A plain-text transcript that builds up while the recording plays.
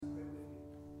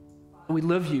We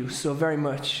love you so very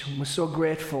much. We're so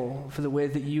grateful for the way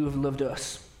that you have loved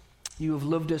us. You have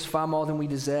loved us far more than we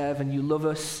deserve, and you love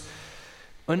us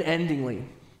unendingly.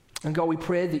 And God, we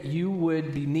pray that you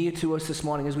would be near to us this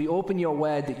morning as we open your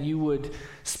word, that you would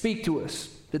speak to us,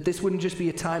 that this wouldn't just be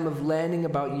a time of learning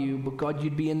about you, but God,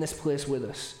 you'd be in this place with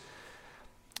us.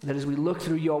 That as we look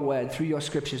through your word, through your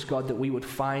scriptures, God, that we would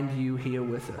find you here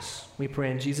with us. We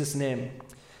pray in Jesus' name.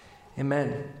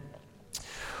 Amen.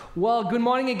 Well, good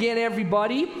morning again,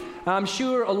 everybody. I'm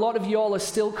sure a lot of y'all are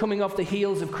still coming off the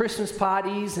heels of Christmas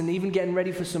parties and even getting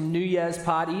ready for some New Year's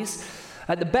parties.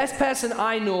 The best person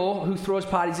I know who throws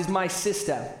parties is my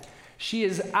sister. She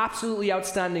is absolutely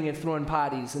outstanding at throwing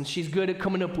parties, and she's good at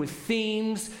coming up with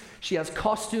themes. She has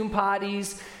costume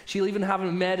parties. She'll even have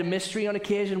a murder mystery on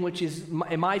occasion, which is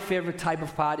my favorite type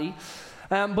of party.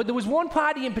 But there was one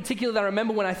party in particular that I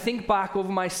remember when I think back over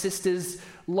my sister's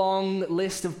long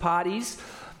list of parties.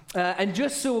 And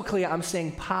just so we're clear, I'm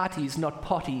saying parties, not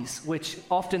potties, which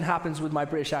often happens with my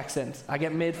British accent. I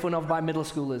get made fun of by middle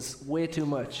schoolers way too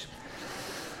much.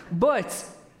 But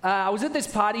I was at this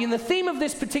party, and the theme of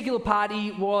this particular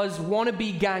party was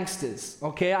wannabe gangsters,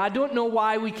 okay? I don't know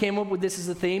why we came up with this as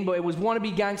a theme, but it was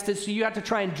wannabe gangsters, so you had to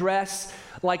try and dress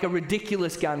like a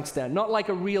ridiculous gangster. Not like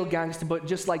a real gangster, but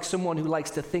just like someone who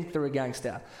likes to think they're a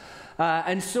gangster.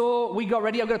 And so we got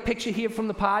ready. I've got a picture here from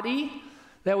the party.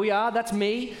 There we are, that's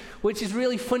me, which is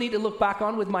really funny to look back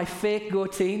on with my fake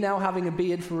goatee, now having a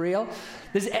beard for real.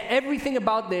 There's everything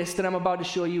about this that I'm about to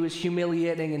show you is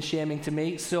humiliating and shaming to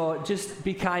me, so just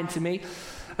be kind to me.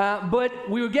 But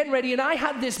we were getting ready, and I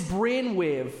had this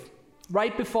brainwave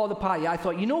right before the party. I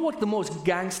thought, you know what the most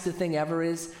gangster thing ever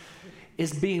is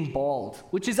being bald,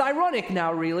 which is ironic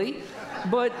now, really,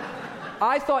 but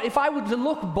I thought if I were to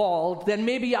look bald, then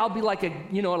maybe I'll be like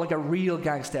a real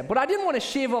gangster. But I didn't want to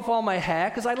shave off all my hair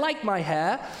because I like my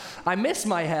hair. I miss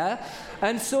my hair.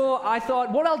 And so I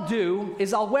thought what I'll do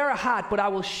is I'll wear a hat, but I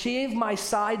will shave my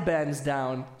sideburns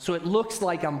down so it looks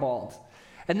like I'm bald.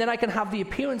 And then I can have the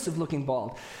appearance of looking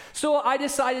bald. So I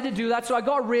decided to do that. So I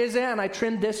got a razor and I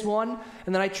trimmed this one,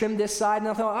 and then I trimmed this side,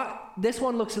 and I thought, this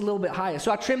one looks a little bit higher.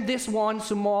 So I trimmed this one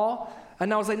some more.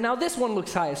 And I was like, now this one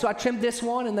looks higher. So I trimmed this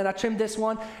one, and then I trimmed this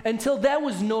one, until there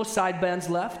was no sideburns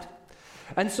left.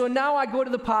 And so now I go to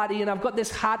the party, and I've got this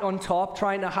hat on top,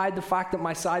 trying to hide the fact that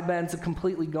my sideburns are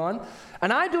completely gone.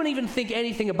 And I don't even think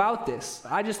anything about this.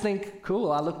 I just think,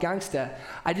 cool, I look gangster.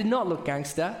 I did not look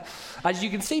gangster, as you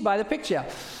can see by the picture.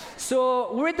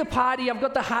 So we're at the party, I've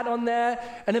got the hat on there,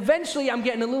 and eventually I'm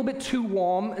getting a little bit too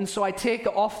warm, and so I take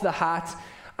off the hat.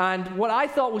 And what I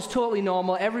thought was totally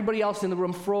normal, everybody else in the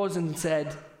room froze and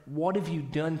said, "What have you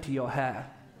done to your hair?"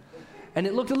 And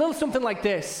it looked a little something like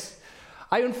this.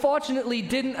 I unfortunately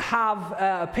didn't have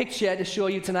a picture to show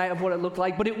you tonight of what it looked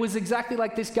like, but it was exactly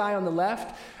like this guy on the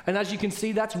left. And as you can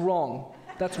see, that's wrong.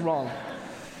 That's wrong.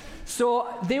 So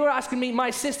they were asking me,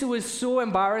 my sister was so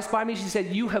embarrassed by me, she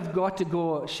said, "You have got to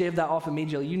go shave that off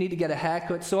immediately. You need to get a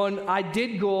haircut." So I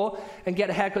did go and get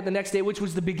a haircut the next day, which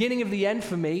was the beginning of the end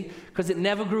for me, because it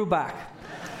never grew back.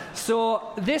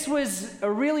 So this was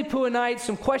a really poor night.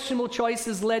 Some questionable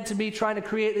choices led to me trying to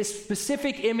create this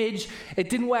specific image. It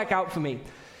didn't work out for me.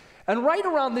 And right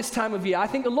around this time of year, I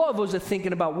think a lot of us are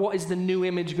thinking about what is the new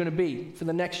image going to be for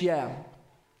the next year.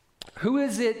 Who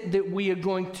is it that we are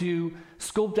going to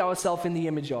sculpt ourselves in the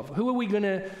image of? Who are we going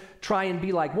to try and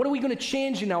be like? What are we going to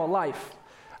change in our life?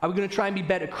 Are we going to try and be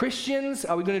better Christians?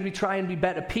 Are we going to try and be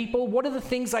better people? What are the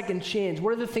things I can change?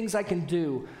 What are the things I can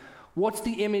do? What's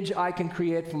the image I can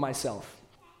create for myself?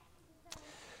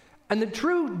 And the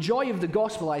true joy of the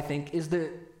gospel, I think, is that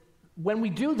when we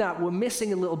do that, we're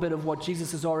missing a little bit of what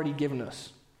Jesus has already given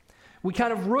us. We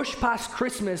kind of rush past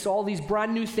Christmas, all these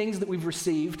brand new things that we've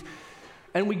received,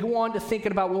 and we go on to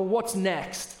thinking about, well, what's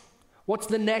next? What's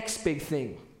the next big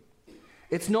thing?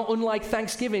 It's not unlike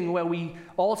Thanksgiving, where we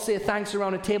all say thanks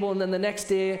around a table, and then the next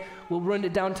day we'll run to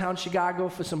downtown Chicago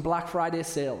for some Black Friday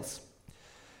sales.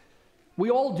 We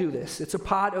all do this. It's a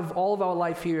part of all of our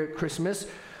life here at Christmas.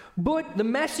 But the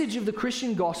message of the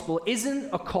Christian gospel isn't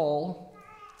a call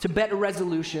to better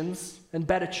resolutions and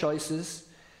better choices.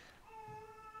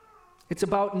 It's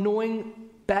about knowing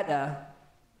better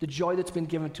the joy that's been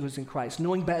given to us in Christ,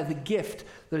 knowing better the gift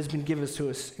that has been given to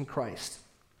us in Christ.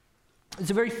 It's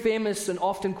a very famous and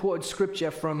often quoted scripture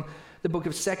from the book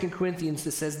of 2 Corinthians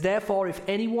that says, "Therefore, if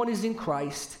anyone is in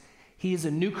Christ, he is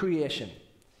a new creation."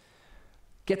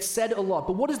 Gets said a lot,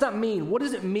 but what does that mean? What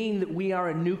does it mean that we are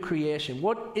a new creation?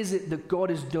 What is it that God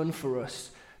has done for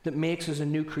us that makes us a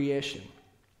new creation?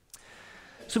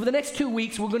 So for the next 2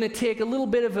 weeks, we're going to take a little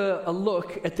bit of a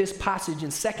look at this passage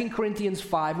in 2 Corinthians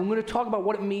 5. We're going to talk about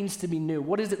what it means to be new.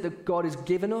 What is it that God has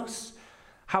given us?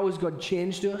 How has God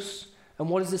changed us? And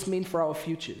what does this mean for our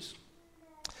futures?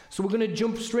 So we're going to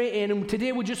jump straight in. And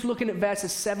today we're just looking at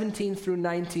verses 17 through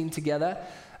 19 together.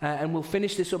 And we'll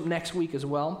finish this up next week as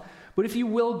well. But if you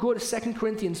will, go to 2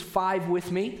 Corinthians 5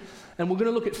 with me. And we're going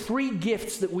to look at 3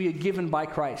 gifts that we are given by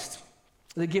Christ.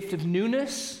 The gift of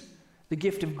newness, the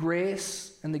gift of grace,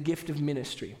 and the gift of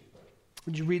ministry.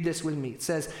 Would you read this with me? It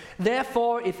says,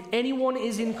 "Therefore, if anyone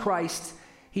is in Christ,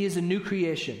 he is a new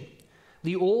creation.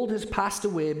 The old has passed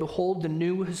away, behold, the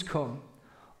new has come.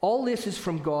 All this is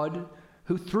from God,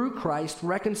 who through Christ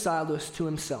reconciled us to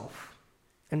himself,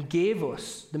 and gave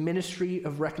us the ministry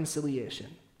of reconciliation.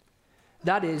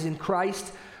 That is, in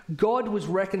Christ, God was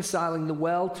reconciling the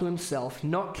world to himself,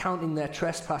 not counting their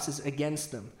trespasses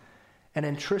against them, and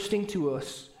entrusting to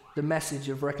us the message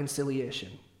of reconciliation."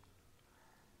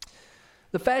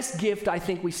 The first gift I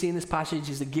think we see in this passage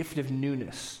is the gift of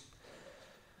newness.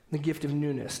 The gift of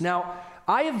newness. Now,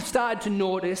 I have started to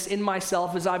notice in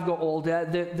myself as I've got older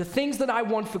that the things that I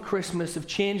want for Christmas have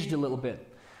changed a little bit.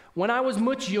 When I was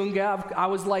much younger, I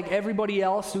was like everybody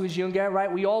else who was younger,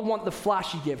 right? We all want the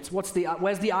flashy gifts. Where's the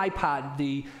iPad,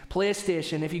 the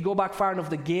PlayStation? If you go back far enough,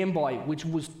 the Game Boy, which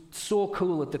was so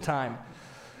cool at the time.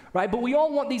 Right? But we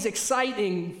all want these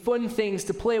exciting, fun things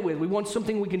to play with. We want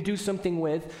something we can do something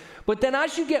with. But then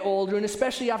as you get older, and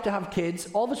especially after have kids,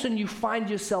 all of a sudden you find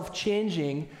yourself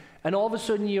changing, and all of a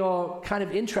sudden you're kind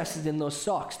of interested in those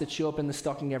socks that show up in the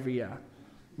stocking every year.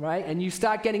 Right? And you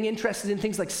start getting interested in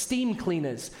things like steam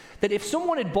cleaners. That if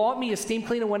someone had bought me a steam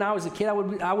cleaner when I was a kid,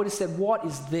 I would have said, "What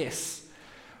is this?"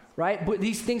 Right? But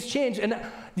these things change. And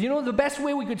you know, the best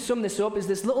way we could sum this up is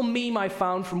this little meme I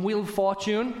found from Wheel of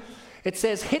Fortune. It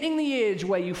says, "Hitting the age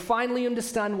where you finally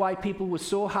understand why people were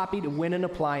so happy to win an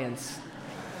appliance."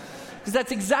 Because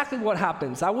that's exactly what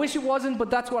happens. I wish it wasn't,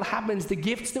 but that's what happens. The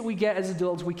gifts that we get as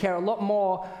adults, we care a lot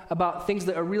more about things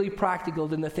that are really practical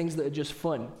than the things that are just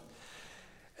fun.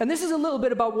 And this is a little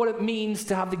bit about what it means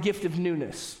to have the gift of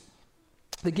newness.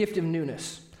 The gift of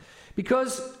newness.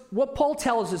 Because what Paul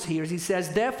tells us here is he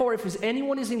says, "Therefore, if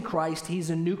anyone is in Christ, he's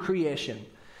a new creation.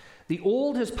 The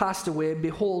old has passed away,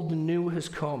 behold, the new has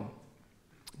come."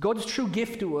 God's true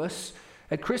gift to us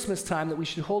at Christmas time that we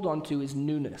should hold on to is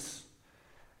newness.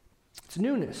 It's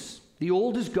newness. The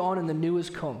old is gone and the new has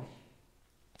come.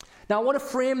 Now, I want to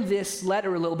frame this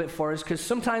letter a little bit for us because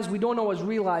sometimes we don't always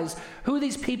realize who are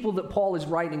these people that Paul is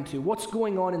writing to. What's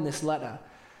going on in this letter?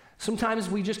 Sometimes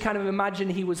we just kind of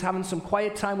imagine he was having some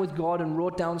quiet time with God and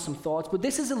wrote down some thoughts. But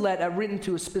this is a letter written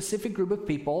to a specific group of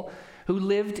people who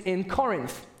lived in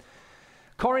Corinth.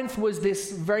 Corinth was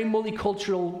this very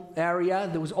multicultural area.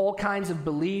 There was all kinds of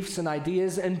beliefs and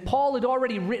ideas. And Paul had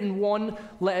already written one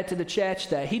letter to the church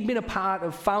there. He'd been a part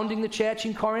of founding the church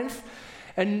in Corinth.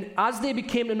 And as they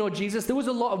became to know Jesus, there was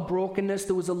a lot of brokenness.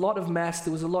 There was a lot of mess.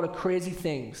 There was a lot of crazy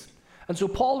things. And so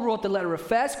Paul wrote the letter of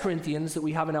 1 Corinthians that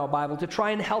we have in our Bible to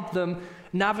try and help them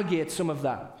navigate some of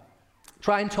that.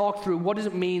 Try and talk through what does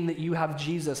it mean that you have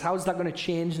Jesus? How is that going to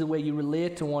change the way you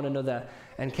relate to one another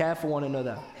and care for one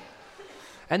another?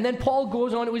 And then Paul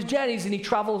goes on to his journeys and he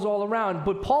travels all around.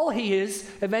 But Paul hears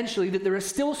eventually that there are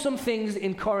still some things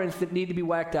in Corinth that need to be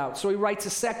worked out. So he writes a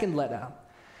second letter.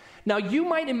 Now you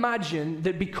might imagine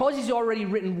that because he's already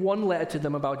written one letter to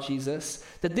them about Jesus,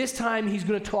 that this time he's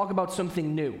going to talk about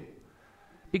something new.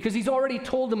 Because he's already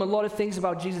told them a lot of things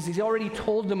about Jesus. He's already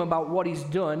told them about what he's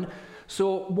done.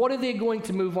 So what are they going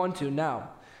to move on to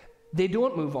now? They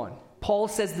don't move on. Paul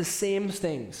says the same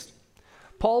things.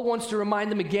 Paul wants to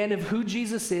remind them again of who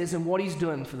Jesus is and what he's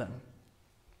done for them.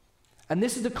 And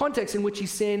this is the context in which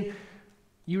he's saying,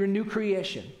 you're a new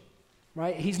creation,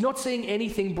 right? He's not saying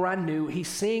anything brand new. He's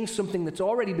saying something that's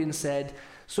already been said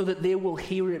so that they will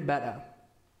hear it better.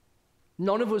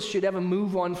 None of us should ever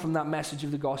move on from that message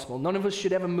of the gospel. None of us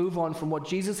should ever move on from what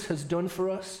Jesus has done for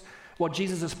us, what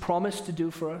Jesus has promised to do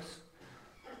for us.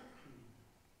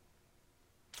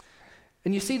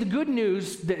 And you see, the good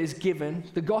news that is given,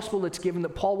 the gospel that's given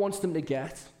that Paul wants them to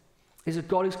get, is that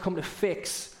God has come to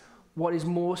fix what is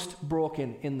most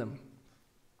broken in them.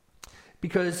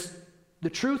 Because the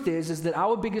truth is that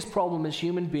our biggest problem as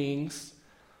human beings,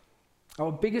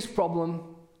 our biggest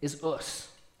problem is us.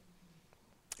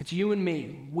 It's you and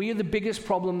me. We are the biggest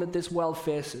problem that this world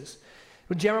faces.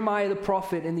 When Jeremiah the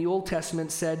prophet in the Old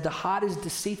Testament said, "The heart is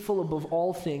deceitful above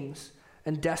all things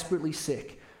and desperately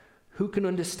sick. Who can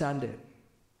understand it?"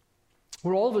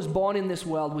 We're all of us born in this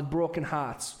world with broken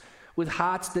hearts, with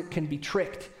hearts that can be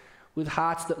tricked, with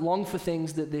hearts that long for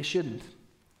things that they shouldn't.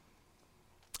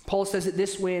 Paul says it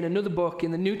this way in another book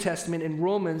in the New Testament, in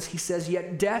Romans. He says,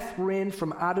 "Yet death reigned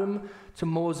from Adam to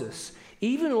Moses,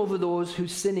 even over those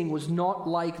whose sinning was not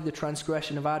like the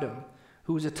transgression of Adam,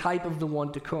 who was a type of the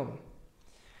one to come."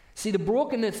 See, the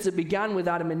brokenness that began with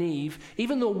Adam and Eve,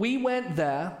 even though we went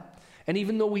there, and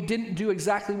even though we didn't do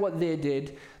exactly what they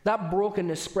did, that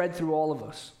brokenness spread through all of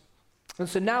us. And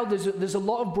so now there's a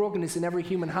lot of brokenness in every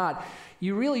human heart.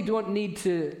 You really don't need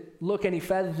to look any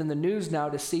further than the news now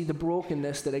to see the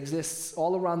brokenness that exists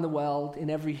all around the world in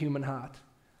every human heart.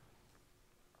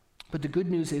 But the good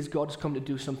news is God's come to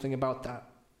do something about that.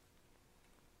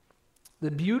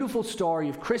 The beautiful story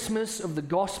of Christmas, of the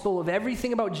gospel, of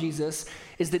everything about Jesus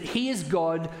is that he is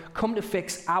God come to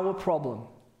fix our problem.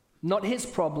 Not his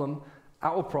problem,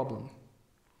 our problem.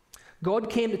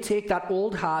 God came to take that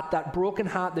old heart, that broken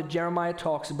heart that Jeremiah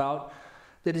talks about,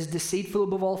 that is deceitful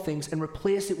above all things, and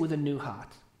replace it with a new heart.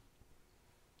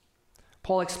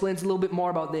 Paul explains a little bit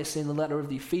more about this in the letter of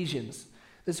the Ephesians.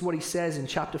 This is what he says in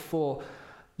chapter 4.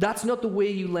 "That's not the way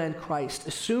you learned Christ,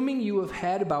 assuming you have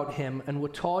heard about him and were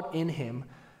taught in him,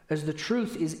 as the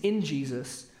truth is in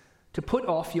Jesus, to put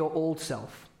off your old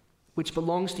self, which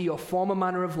belongs to your former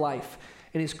manner of life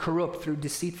and is corrupt through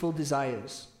deceitful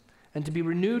desires, and to be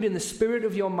renewed in the spirit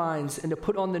of your minds, and to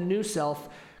put on the new self,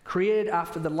 created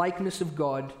after the likeness of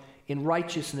God in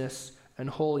righteousness and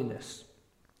holiness."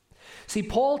 See,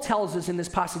 Paul tells us in this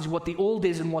passage what the old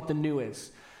is and what the new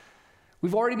is.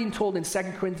 We've already been told in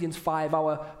 2 Corinthians 5,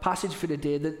 our passage for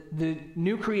today, that the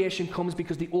new creation comes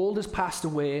because the old has passed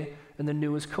away and the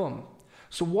new has come.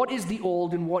 So what is the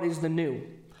old and what is the new?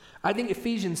 I think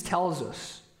Ephesians tells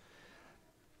us.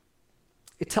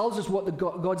 It tells us what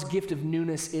God's gift of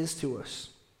newness is to us.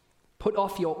 Put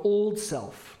off your old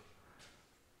self.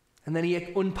 And then he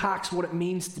unpacks what it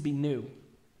means to be new.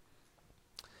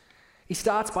 He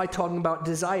starts by talking about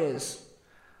desires.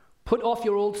 Put off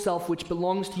your old self, which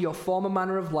belongs to your former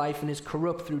manner of life and is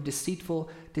corrupt through deceitful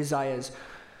desires.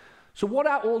 So what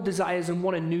are old desires and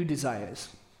what are new desires?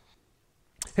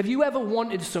 Have you ever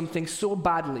wanted something so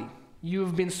badly? You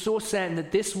have been so certain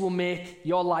that this will make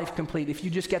your life complete if you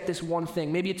just get this one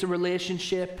thing. Maybe it's a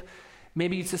relationship.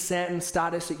 Maybe it's a certain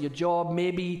status at your job.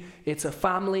 Maybe it's a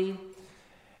family.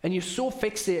 And you're so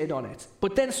fixated on it.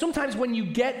 But then sometimes when you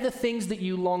get the things that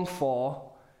you long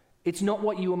for, it's not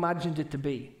what you imagined it to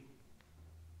be.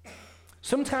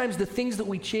 Sometimes the things that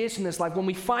we chase in this life, when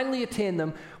we finally attain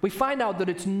them, we find out that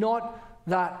it's not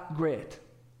that great.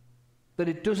 That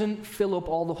it doesn't fill up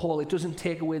all the hole. It doesn't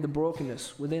take away the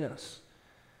brokenness within us.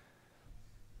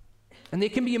 And they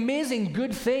can be amazing,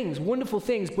 good things, wonderful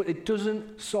things, but it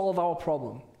doesn't solve our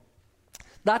problem.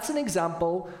 That's an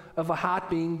example of a heart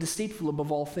being deceitful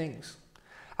above all things.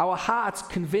 Our hearts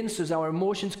convince us, our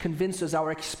emotions convince us,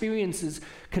 our experiences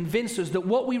convince us that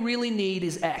what we really need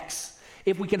is X.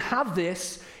 If we can have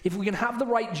this, if we can have the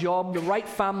right job, the right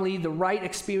family, the right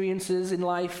experiences in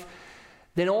life,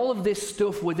 then all of this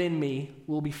stuff within me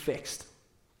will be fixed.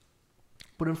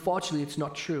 But unfortunately, it's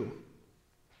not true.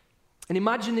 And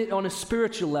imagine it on a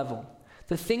spiritual level.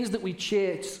 The things that we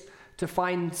chase to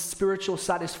find spiritual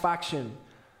satisfaction,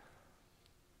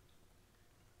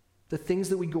 the things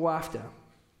that we go after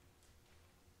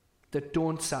that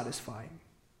don't satisfy.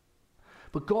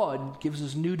 But God gives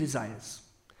us new desires.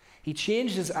 He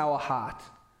changes our heart.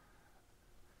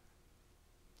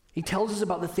 He tells us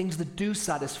about the things that do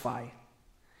satisfy.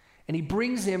 And he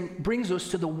brings us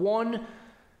to the one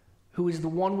who is the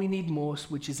one we need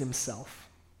most, which is himself.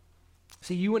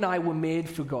 See, you and I were made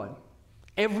for God.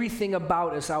 Everything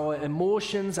about us, our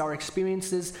emotions, our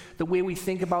experiences, the way we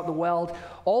think about the world,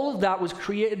 all of that was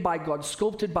created by God,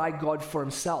 sculpted by God for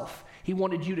himself. He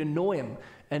wanted you to know him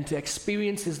and to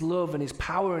experience his love and his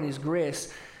power and his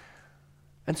grace.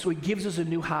 And so he gives us a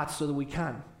new heart so that we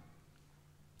can.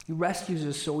 He rescues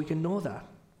us so we can know that.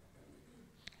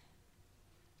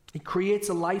 He creates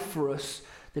a life for us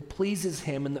that pleases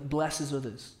him and that blesses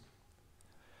others.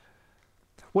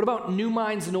 What about new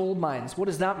minds and old minds? What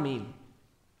does that mean?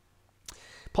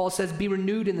 Paul says, be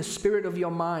renewed in the spirit of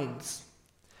your minds.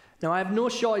 Now, I have no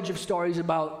shortage of stories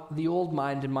about the old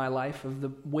mind in my life, of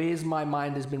the ways my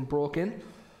mind has been broken.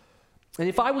 And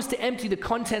if I was to empty the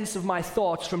contents of my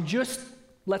thoughts from just,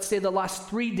 let's say, the last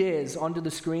 3 days onto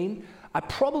the screen, I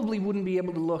probably wouldn't be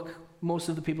able to look most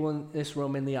of the people in this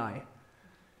room in the eye.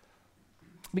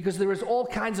 Because there is all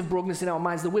kinds of brokenness in our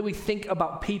minds, the way we think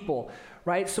about people,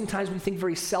 right? Sometimes we think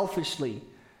very selfishly,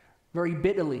 very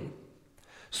bitterly.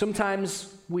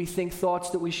 Sometimes we think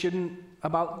thoughts that we shouldn't,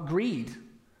 about greed,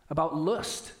 about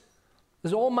lust.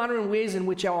 There's all manner of ways in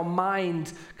which our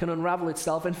mind can unravel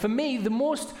itself. And for me, the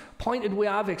most pointed way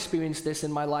I've experienced this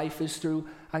in my life is through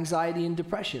anxiety and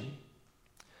depression.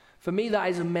 For me, that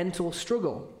is a mental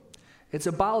struggle. It's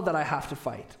a battle that I have to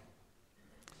fight.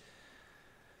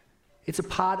 It's a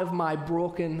part of my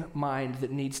broken mind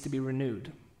that needs to be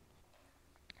renewed.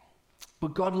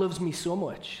 But God loves me so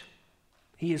much.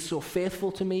 He is so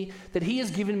faithful to me that he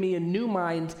has given me a new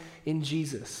mind in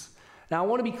Jesus. Now, I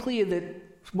want to be clear that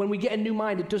when we get a new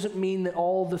mind, it doesn't mean that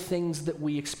all the things that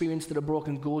we experience that are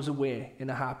broken goes away in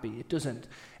a heartbeat. It doesn't.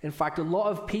 In fact, a lot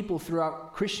of people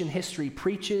throughout Christian history,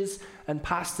 preachers and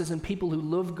pastors and people who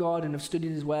love God and have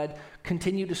studied his word,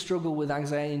 continue to struggle with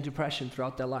anxiety and depression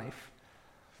throughout their life.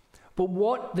 But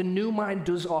what the new mind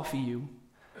does offer you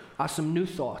are some new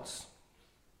thoughts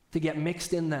to get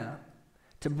mixed in there,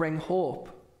 to bring hope.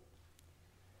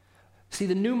 See,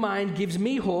 the new mind gives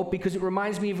me hope because it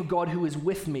reminds me of a God who is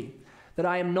with me, that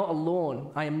I am not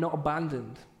alone, I am not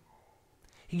abandoned.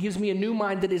 He gives me a new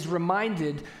mind that is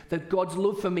reminded that God's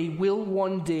love for me will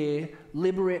one day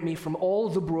liberate me from all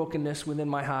the brokenness within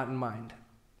my heart and mind.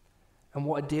 And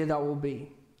what a day that will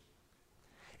be.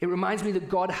 It reminds me that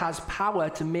God has power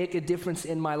to make a difference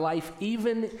in my life,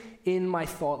 even in my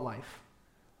thought life.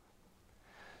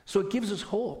 So it gives us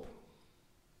hope.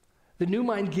 The new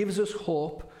mind gives us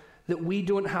hope that we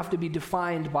don't have to be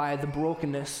defined by the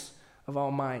brokenness of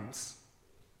our minds.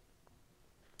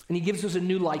 And he gives us a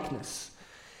new likeness.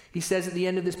 He says at the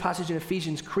end of this passage in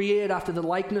Ephesians, created after the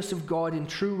likeness of God in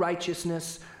true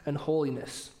righteousness and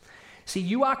holiness. See,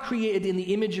 you are created in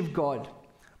the image of God,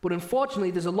 but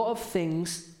unfortunately there's a lot of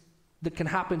things that can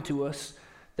happen to us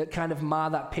that kind of mar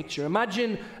that picture.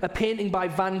 Imagine a painting by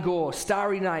Van Gogh,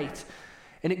 Starry Night,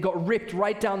 and it got ripped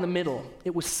right down the middle.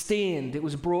 It was stained, it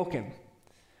was broken.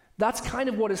 That's kind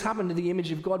of what has happened to the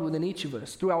image of God within each of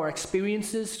us. Through our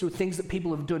experiences, through things that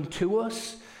people have done to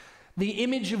us, the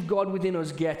image of God within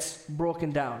us gets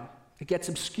broken down. It gets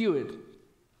obscured.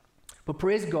 But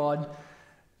praise God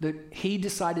that he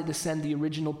decided to send the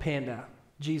original painter,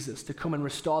 Jesus, to come and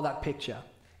restore that picture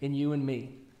in you and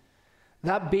me.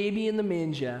 That baby in the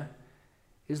manger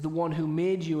is the one who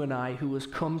made you and I, who has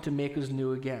come to make us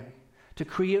new again, to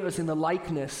create us in the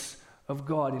likeness of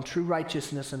God, in true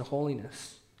righteousness and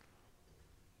holiness.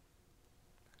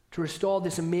 To restore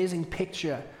this amazing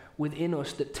picture within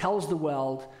us that tells the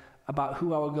world about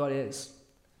who our God is.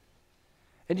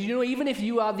 And you know, even if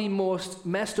you are the most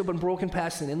messed up and broken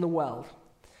person in the world,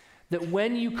 that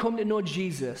when you come to know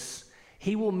Jesus,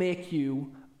 he will make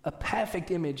you a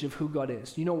perfect image of who God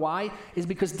is. You know why? It's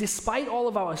because despite all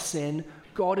of our sin,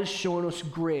 God has shown us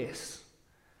grace.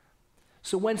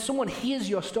 So when someone hears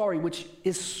your story, which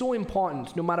is so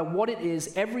important, no matter what it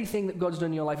is, everything that God's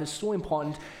done in your life is so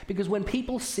important, because when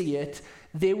people see it,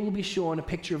 they will be shown a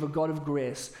picture of a God of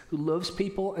grace who loves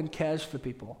people and cares for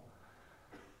people.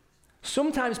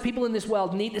 Sometimes people in this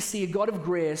world need to see a God of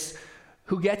grace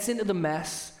who gets into the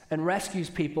mess and rescues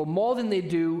people more than they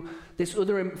do this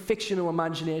other fictional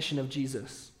imagination of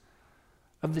Jesus,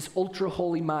 of this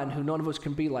ultra-holy man who none of us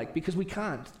can be like, because we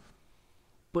can't.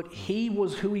 But he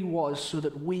was who he was so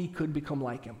that we could become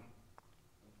like him.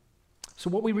 So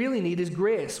what we really need is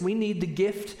grace. We need the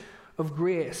gift of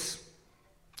grace.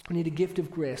 We need a gift of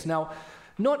grace. Now,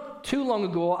 not too long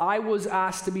ago, I was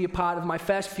asked to be a part of my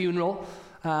first funeral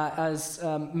as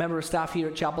a member of staff here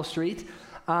at Chapel Street.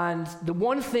 And the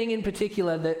one thing in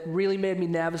particular that really made me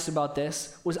nervous about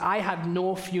this was I had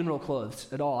no funeral clothes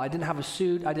at all. I didn't have a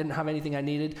suit. I didn't have anything I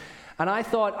needed. And I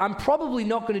thought, I'm probably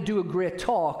not going to do a great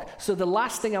talk, so the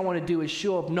last thing I want to do is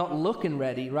show up not looking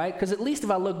ready, right? Because at least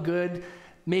if I look good,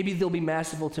 maybe they'll be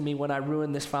merciful to me when I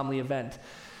ruin this family event.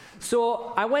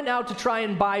 So I went out to try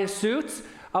and buy a suit.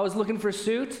 I was looking for a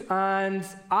suit, and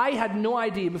I had no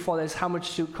idea before this how much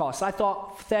a suit costs. I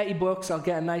thought, $30, I'll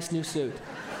get a nice new suit.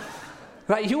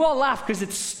 Right? You all laugh because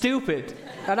it's stupid,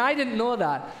 and I didn't know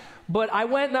that. But I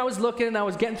went and I was looking and I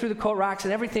was getting through the coat racks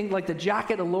and everything, like the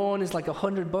jacket alone is like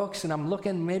 $100, and I'm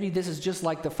looking, maybe this is just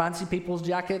like the fancy people's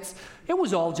jackets. It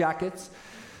was all jackets.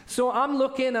 So I'm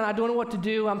looking and I don't know what to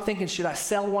do. I'm thinking, should I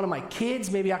sell one of my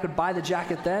kids? Maybe I could buy the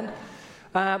jacket then.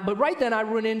 But right then I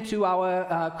run into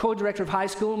our co-director of high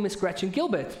school, Miss Gretchen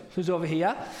Gilbert, who's over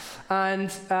here. And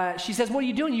she says, what are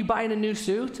you doing? You buying a new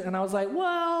suit? And I was like,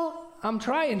 well, I'm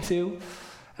trying to.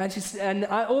 And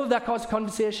over that course of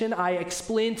conversation, I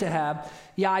explained to her,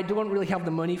 yeah, I don't really have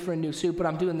the money for a new suit, but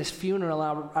I'm doing this funeral.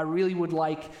 I really would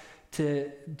like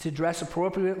to dress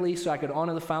appropriately so I could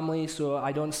honor the family, so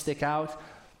I don't stick out.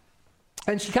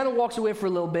 And she kind of walks away for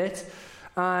a little bit,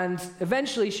 and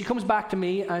eventually she comes back to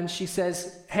me and she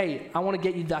says, hey, I want to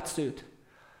get you that suit.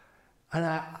 And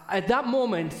at that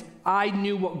moment, I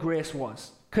knew what grace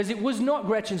was. Because it was not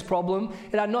Gretchen's problem.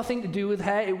 It had nothing to do with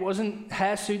her. It wasn't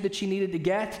her suit that she needed to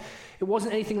get. It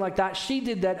wasn't anything like that. She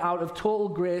did that out of total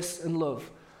grace and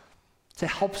love. to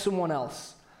help someone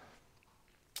else.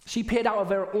 She paid out of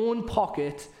her own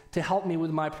pocket to help me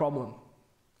with my problem.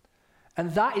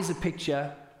 And that is a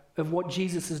picture of what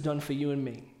Jesus has done for you and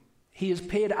me. He has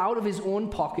paid out of his own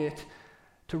pocket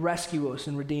to rescue us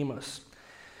and redeem us.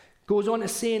 Goes on to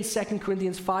say in 2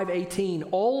 Corinthians 5:18,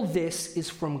 all this is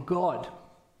from God.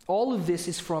 All of this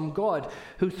is from God,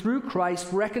 who through Christ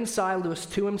reconciled us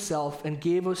to himself and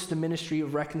gave us the ministry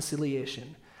of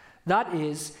reconciliation. That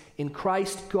is, in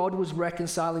Christ, God was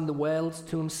reconciling the world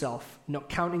to himself, not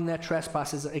counting their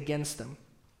trespasses against them.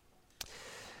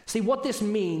 See, what this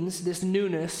means, this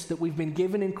newness that we've been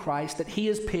given in Christ, that he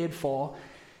has paid for,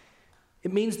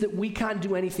 it means that we can't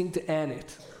do anything to earn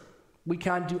it. We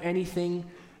can't do anything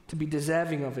to be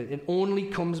deserving of it. It only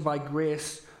comes by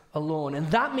grace alone. And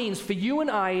that means for you and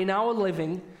I in our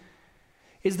living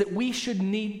is that we should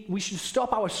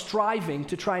stop our striving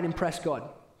to try and impress God.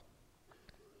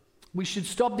 We should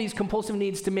stop these compulsive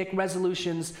needs to make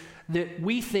resolutions that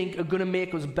we think are going to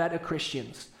make us better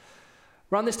Christians.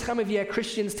 Around this time of year,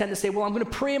 Christians tend to say, well, I'm going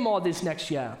to pray more this next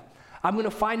year. I'm going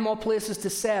to find more places to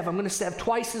serve. I'm going to serve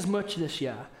twice as much this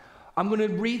year. I'm going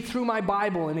to read through my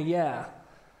Bible in a year.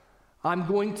 I'm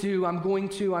going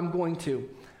to.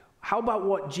 How about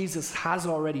what Jesus has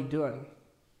already done?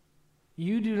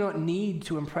 You do not need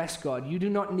to impress God. You do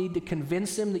not need to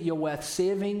convince him that you're worth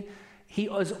saving. He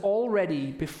has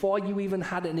already, before you even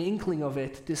had an inkling of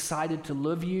it, decided to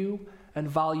love you and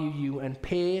value you and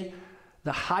pay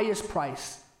the highest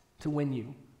price to win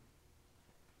you.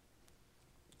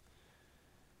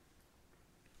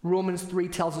 Romans 3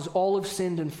 tells us all have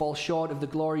sinned and fall short of the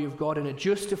glory of God and are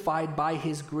justified by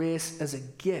his grace as a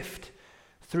gift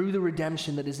through the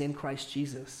redemption that is in Christ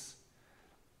Jesus.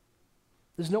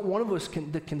 There's not one of us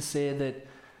that can say that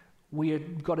we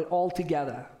have got it all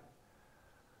together.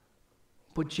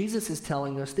 But Jesus is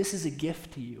telling us this is a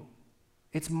gift to you.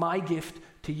 It's my gift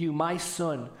to you, my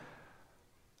son.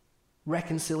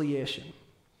 Reconciliation.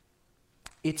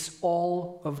 It's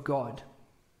all of God.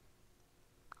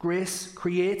 Grace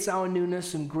creates our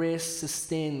newness and grace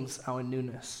sustains our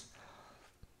newness.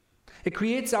 It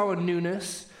creates our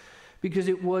newness because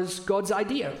it was God's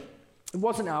idea. It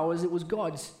wasn't ours, it was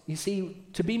God's. You see,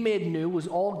 to be made new was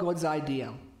all God's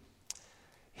idea.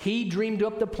 He dreamed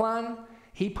up the plan,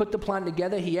 he put the plan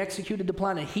together, he executed the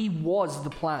plan, and he was the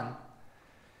plan.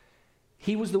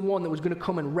 He was the one that was going to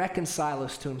come and reconcile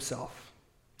us to himself,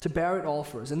 to bear it all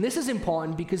for us. And this is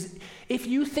important because if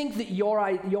you think that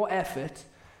your effort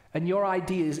and your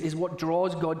ideas is what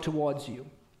draws God towards you,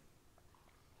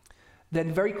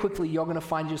 then very quickly you're going to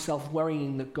find yourself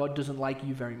worrying that God doesn't like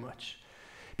you very much.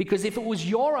 Because if it was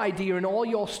your idea and all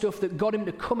your stuff that got him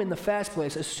to come in the first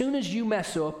place, as soon as you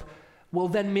mess up, well,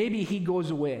 then maybe he goes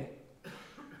away.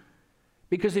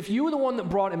 Because if you were the one that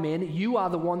brought him in, you are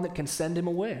the one that can send him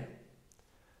away.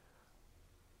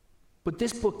 But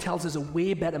this book tells us a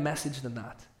way better message than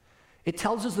that. It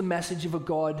tells us the message of a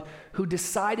God who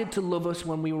decided to love us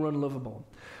when we were unlovable,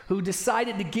 who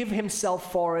decided to give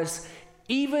himself for us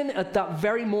even at that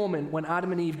very moment when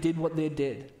Adam and Eve did what they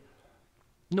did.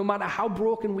 No matter how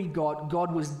broken we got,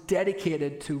 God was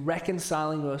dedicated to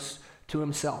reconciling us to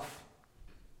himself.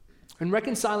 And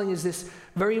reconciling is this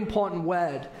very important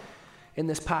word in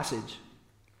this passage.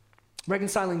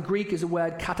 Reconciling Greek is a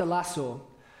word katalasso,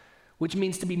 which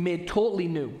means to be made totally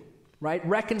new. Right?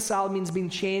 Reconcile means being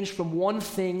changed from one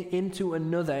thing into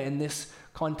another in this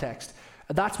context.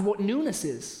 That's what newness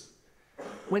is.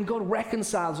 When God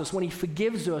reconciles us, when he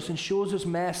forgives us and shows us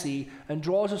mercy and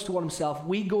draws us toward himself,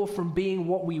 we go from being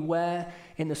what we were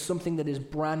into something that is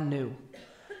brand new.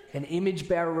 An image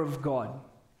bearer of God.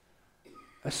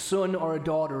 A son or a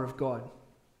daughter of God.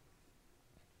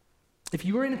 If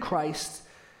you are in Christ,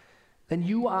 then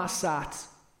you are sat,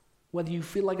 whether you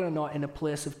feel like it or not, in a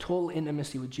place of total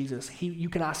intimacy with Jesus. You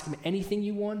can ask him anything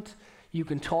you want. You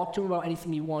can talk to him about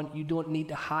anything you want. You don't need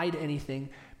to hide anything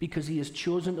because he has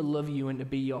chosen to love you and to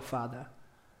be your father,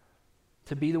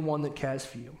 to be the one that cares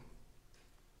for you.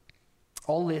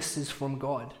 All this is from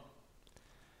God.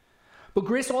 But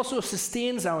grace also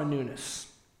sustains our newness.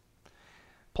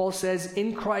 Paul says,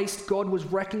 in Christ, God was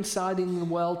reconciling the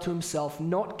world to himself,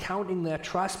 not counting their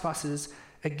trespasses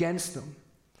against them.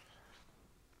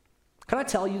 Can I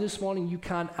tell you this morning, you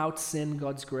can't out-sin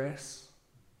God's grace?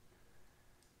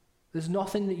 There's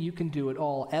nothing that you can do at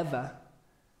all, ever,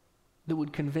 that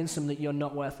would convince him that you're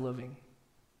not worth loving.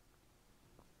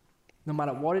 No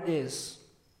matter what it is.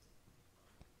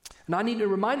 And I need to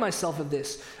remind myself of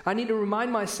this. I need to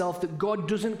remind myself that God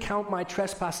doesn't count my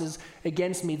trespasses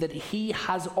against me, that he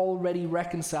has already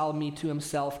reconciled me to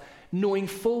himself, knowing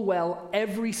full well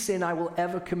every sin I will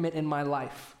ever commit in my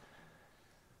life.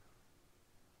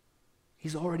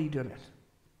 He's already done it.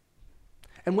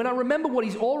 And when I remember what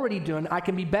he's already done, I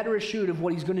can be better assured of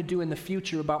what he's going to do in the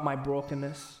future about my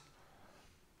brokenness.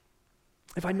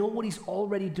 If I know what he's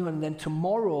already done, then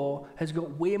tomorrow has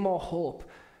got way more hope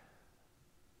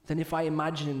than if I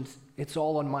imagined it's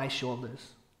all on my shoulders.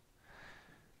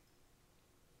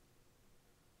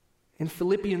 In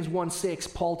Philippians 1:6,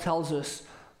 Paul tells us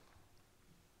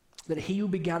that he who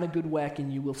began a good work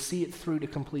in you will see it through to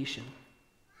completion.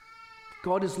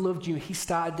 God has loved you. He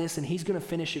started this, and he's going to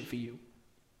finish it for you.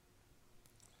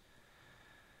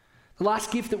 The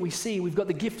last gift that we see, we've got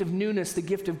the gift of newness, the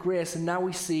gift of grace, and now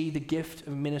we see the gift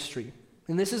of ministry.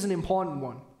 And this is an important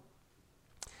one.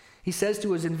 He says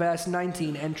to us in verse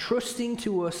 19, entrusting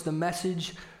to us the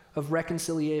message of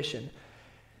reconciliation.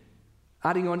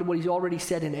 Adding on to what he's already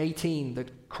said in 18,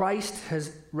 that Christ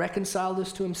has reconciled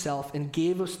us to himself and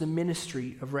gave us the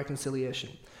ministry of reconciliation.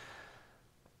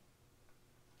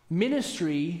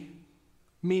 Ministry,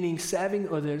 meaning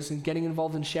serving others and getting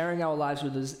involved in sharing our lives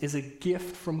with others, is a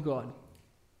gift from God.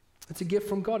 It's a gift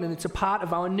from God, and it's a part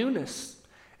of our newness.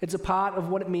 It's a part of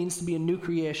what it means to be a new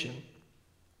creation.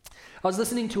 I was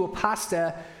listening to a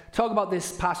pastor talk about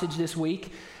this passage this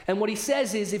week, and what he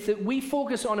says is if we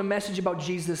focus on a message about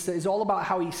Jesus that is all about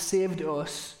how he saved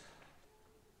us,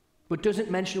 but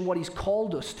doesn't mention what he's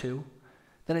called us to,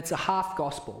 then it's a half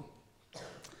gospel.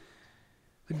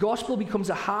 The gospel becomes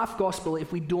a half gospel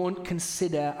if we don't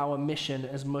consider our mission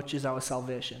as much as our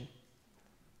salvation.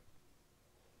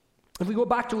 If we go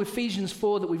back to Ephesians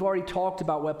 4 that we've already talked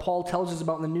about, where Paul tells us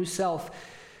about the new self,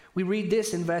 we read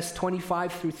this in verse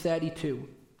 25 through 32.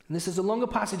 And this is a longer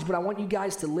passage, but I want you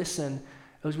guys to listen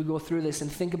as we go through this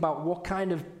and think about what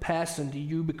kind of person do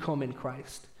you become in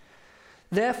Christ.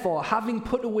 Therefore, having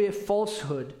put away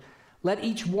falsehood, let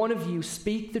each one of you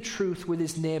speak the truth with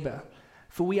his neighbor.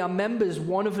 For we are members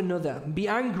one of another. Be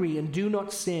angry and do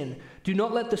not sin. Do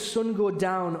not let the sun go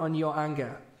down on your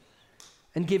anger.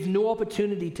 And give no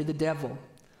opportunity to the devil.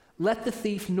 Let the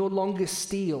thief no longer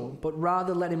steal, but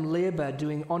rather let him labor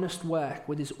doing honest work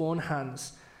with his own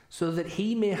hands, so that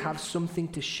he may have something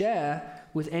to share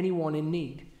with anyone in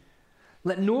need.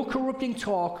 Let no corrupting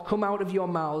talk come out of your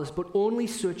mouths, but only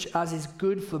such as is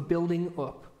good for building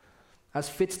up, as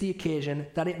fits the occasion,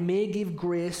 that it may give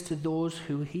grace to those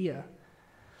who hear.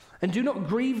 And do not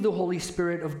grieve the Holy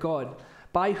Spirit of God,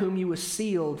 by whom you were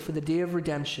sealed for the day of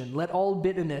redemption. Let all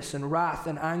bitterness and wrath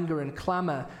and anger and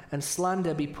clamor and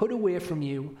slander be put away from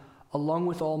you, along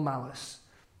with all malice.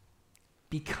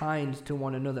 Be kind to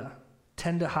one another,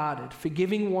 tender-hearted,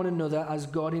 forgiving one another as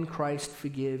God in Christ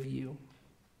forgave you.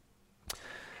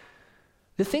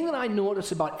 The thing that I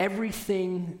notice about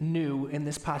everything new in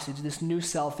this passage, this new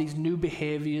self, these new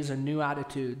behaviors and new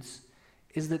attitudes,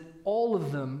 is that all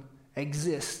of them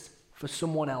exist for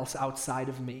someone else outside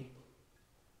of me.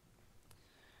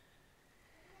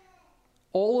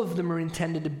 All of them are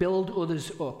intended to build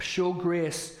others up, show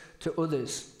grace to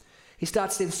others. He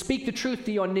starts saying, speak the truth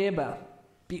to your neighbor.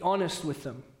 Be honest with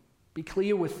them. Be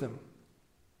clear with them.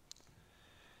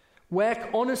 Work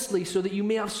honestly so that you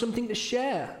may have something to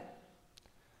share.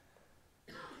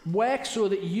 Work so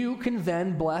that you can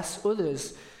then bless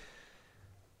others.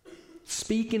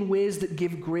 Speak in ways that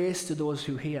give grace to those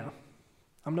who hear.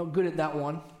 I'm not good at that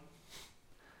one.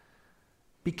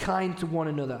 Be kind to one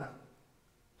another.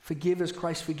 Forgive as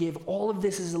Christ forgave. All of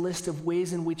this is a list of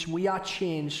ways in which we are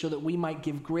changed so that we might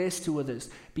give grace to others,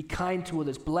 be kind to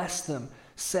others, bless them,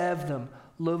 serve them,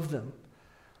 love them.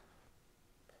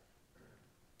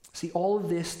 See, all of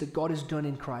this that God has done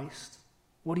in Christ,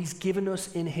 what he's given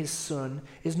us in his Son,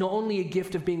 is not only a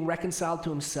gift of being reconciled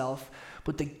to himself,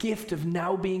 but the gift of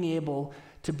now being able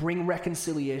to bring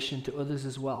reconciliation to others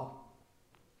as well.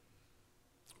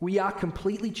 We are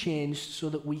completely changed so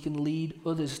that we can lead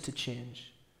others to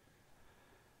change.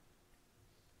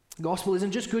 The gospel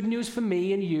isn't just good news for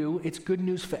me and you, it's good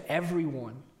news for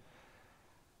everyone.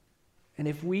 And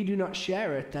if we do not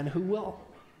share it, then who will?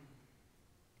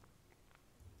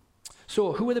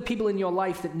 So, who are the people in your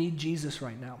life that need Jesus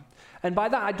right now? And by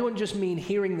that, I don't just mean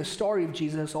hearing the story of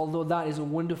Jesus, although that is a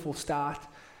wonderful start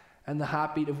and the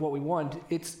heartbeat of what we want.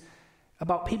 It's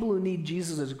about people who need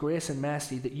Jesus' grace and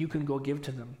mercy that you can go give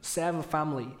to them. Serve a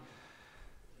family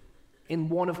in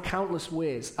one of countless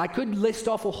ways. I could list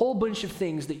off a whole bunch of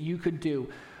things that you could do,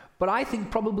 but I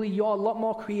think probably you're a lot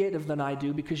more creative than I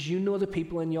do because you know the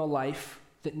people in your life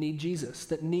that need Jesus,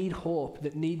 that need hope,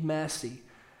 that need mercy,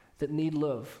 that need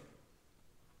love.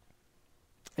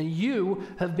 And you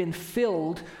have been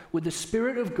filled with the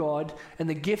Spirit of God and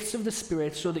the gifts of the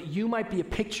Spirit so that you might be a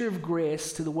picture of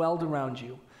grace to the world around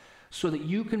you, so that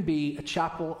you can be a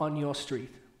chapel on your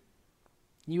street.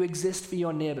 You exist for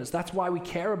your neighbors. That's why we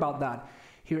care about that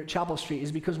here at Chapel Street,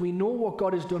 is because we know what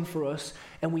God has done for us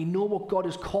and we know what God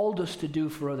has called us to do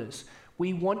for others.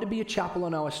 We want to be a chapel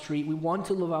on our street. We want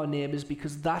to love our neighbors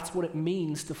because that's what it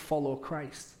means to follow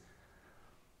Christ.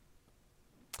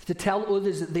 To tell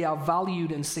others that they are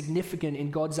valued and significant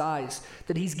in God's eyes,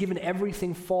 that he's given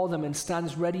everything for them and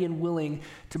stands ready and willing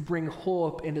to bring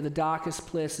hope into the darkest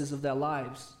places of their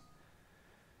lives.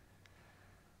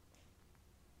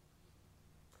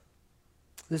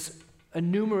 There's a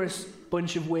numerous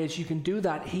bunch of ways you can do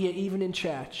that here, even in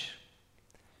church.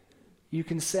 You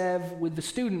can serve with the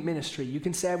student ministry. You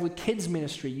can serve with kids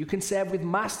ministry. You can serve with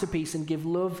Masterpiece and give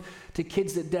love to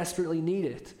kids that desperately need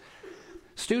it.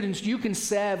 Students, you can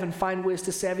serve and find ways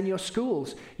to serve in your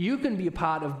schools. You can be a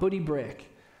part of Buddy Break.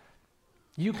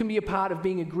 You can be a part of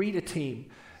being a greeter team,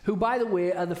 who, by the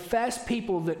way, are the first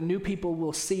people that new people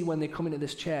will see when they come into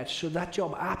this church. So that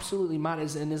job absolutely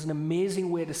matters and is an amazing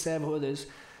way to serve others,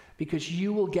 because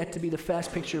you will get to be the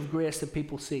first picture of grace that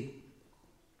people see.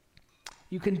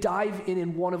 You can dive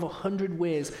in one of 100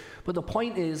 ways, but the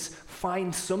point is,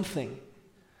 find something.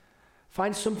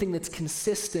 Find something that's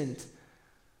consistent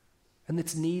and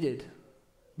that's needed,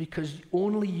 because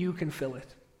only you can fill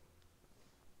it.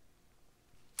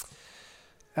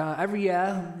 Every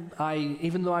year,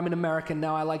 even though I'm an American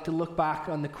now, I like to look back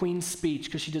on the Queen's speech,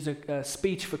 because she does a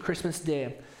speech for Christmas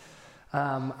Day.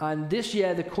 And this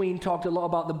year, the Queen talked a lot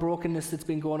about the brokenness that's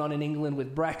been going on in England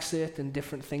with Brexit and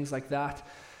different things like that.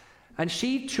 And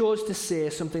she chose to say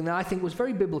something that I think was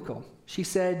very biblical. She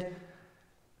said,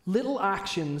 "Little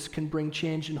actions can bring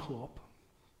change and hope."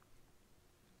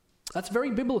 That's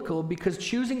very biblical, because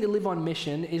choosing to live on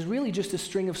mission is really just a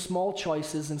string of small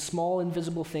choices and small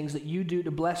invisible things that you do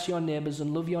to bless your neighbors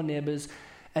and love your neighbors.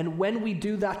 And when we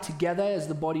do that together as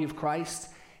the body of Christ,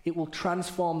 it will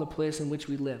transform the place in which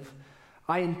we live.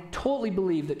 I totally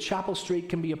believe that Chapel Street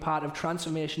can be a part of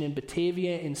transformation in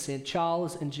Batavia, in St.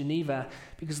 Charles, and Geneva,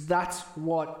 because that's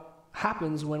what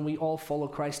happens when we all follow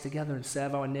Christ together and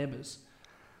serve our neighbors.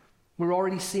 We're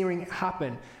already seeing it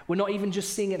happen. We're not even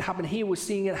just seeing it happen here, we're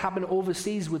seeing it happen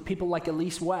overseas with people like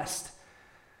Elise West.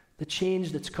 The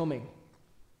change that's coming.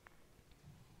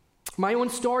 My own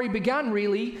story began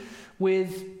really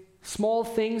with small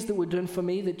things that were done for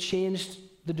me that changed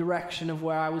the direction of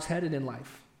where I was headed in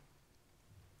life.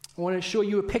 I want to show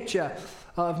you a picture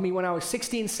of me when I was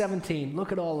 16, 17.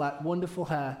 Look at all that wonderful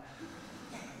hair.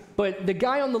 But the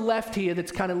guy on the left here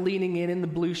that's kind of leaning in the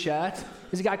blue shirt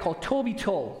is a guy called Toby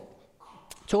Tull.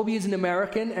 Toby is an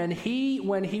American, and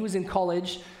when he was in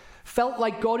college, felt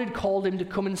like God had called him to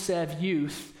come and serve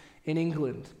youth in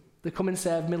England, to come and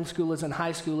serve middle schoolers and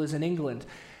high schoolers in England.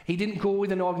 He didn't go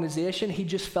with an organization. He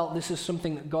just felt this is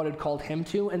something that God had called him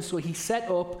to, and so he set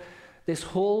up this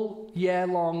whole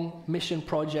year-long mission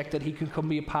project that he could come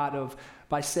be a part of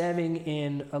by serving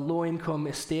in a low-income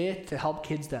estate to help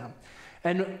kids there.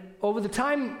 And over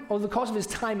the course of his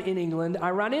time in England, I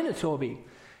ran into Toby.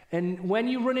 And when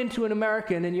you run into an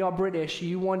American and you're British,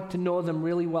 you want to know them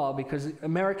really well, because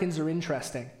Americans are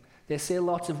interesting. They say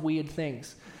lots of weird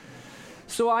things.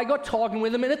 So I got talking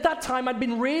with him, and at that time I'd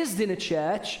been raised in a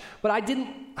church, but I didn't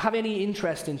have any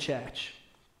interest in church.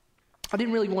 I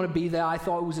didn't really want to be there. I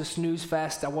thought it was a snooze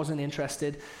fest. I wasn't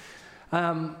interested.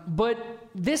 But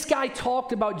this guy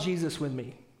talked about Jesus with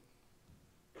me.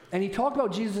 And he talked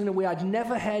about Jesus in a way I'd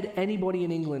never heard anybody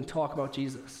in England talk about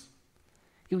Jesus.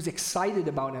 He was excited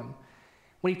about him.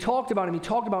 When he talked about him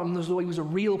as though he was a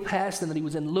real person that he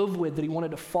was in love with, that he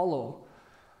wanted to follow.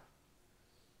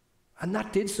 And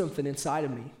that did something inside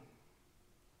of me.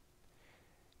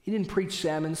 He didn't preach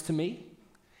sermons to me.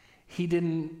 He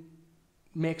didn't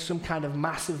make some kind of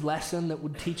massive lesson that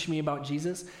would teach me about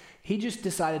Jesus. He just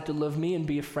decided to love me and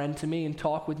be a friend to me and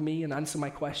talk with me and answer my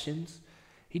questions.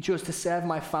 He chose to serve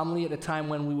my family at a time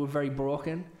when we were very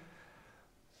broken.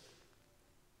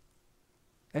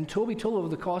 And Toby Tull, over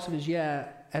the course of his year,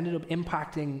 ended up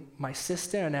impacting my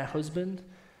sister and her husband,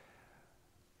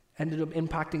 ended up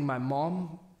impacting my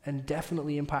mom, and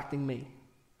definitely impacting me.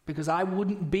 Because I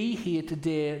wouldn't be here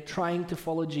today trying to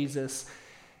follow Jesus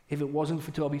if it wasn't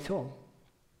for Toby Tull.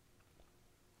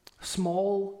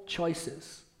 Small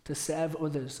choices to serve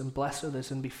others and bless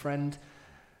others and befriend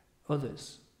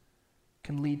others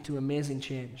can lead to amazing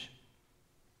change.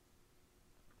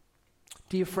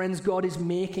 Dear friends, God is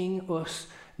making us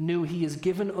new. He has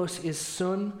given us his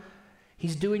Son.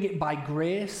 He's doing it by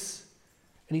grace,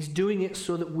 and he's doing it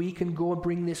so that we can go and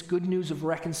bring this good news of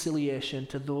reconciliation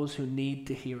to those who need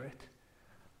to hear it.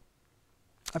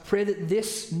 I pray that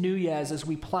this New Year's, as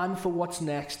we plan for what's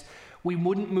next, we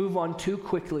wouldn't move on too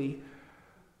quickly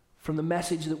from the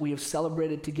message that we have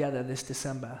celebrated together this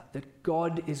December, that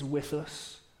God is with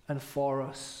us and for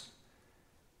us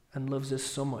and loves us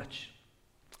so much.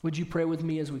 Would you pray with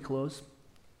me as we close?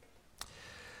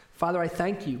 Father, I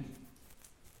thank you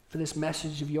for this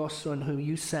message of your Son whom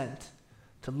you sent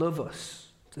to love us,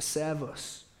 to serve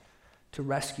us, to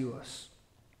rescue us.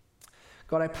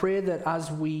 God, I pray that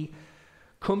as we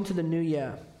come to the new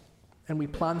year and we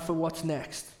plan for what's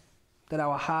next, that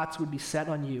our hearts would be set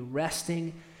on you,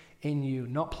 resting in you,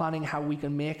 not planning how we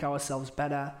can make ourselves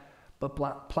better,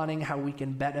 but planning how we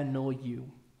can better know you.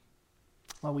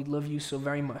 Lord, we love you so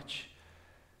very much.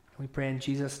 We pray in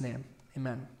Jesus' name.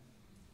 Amen.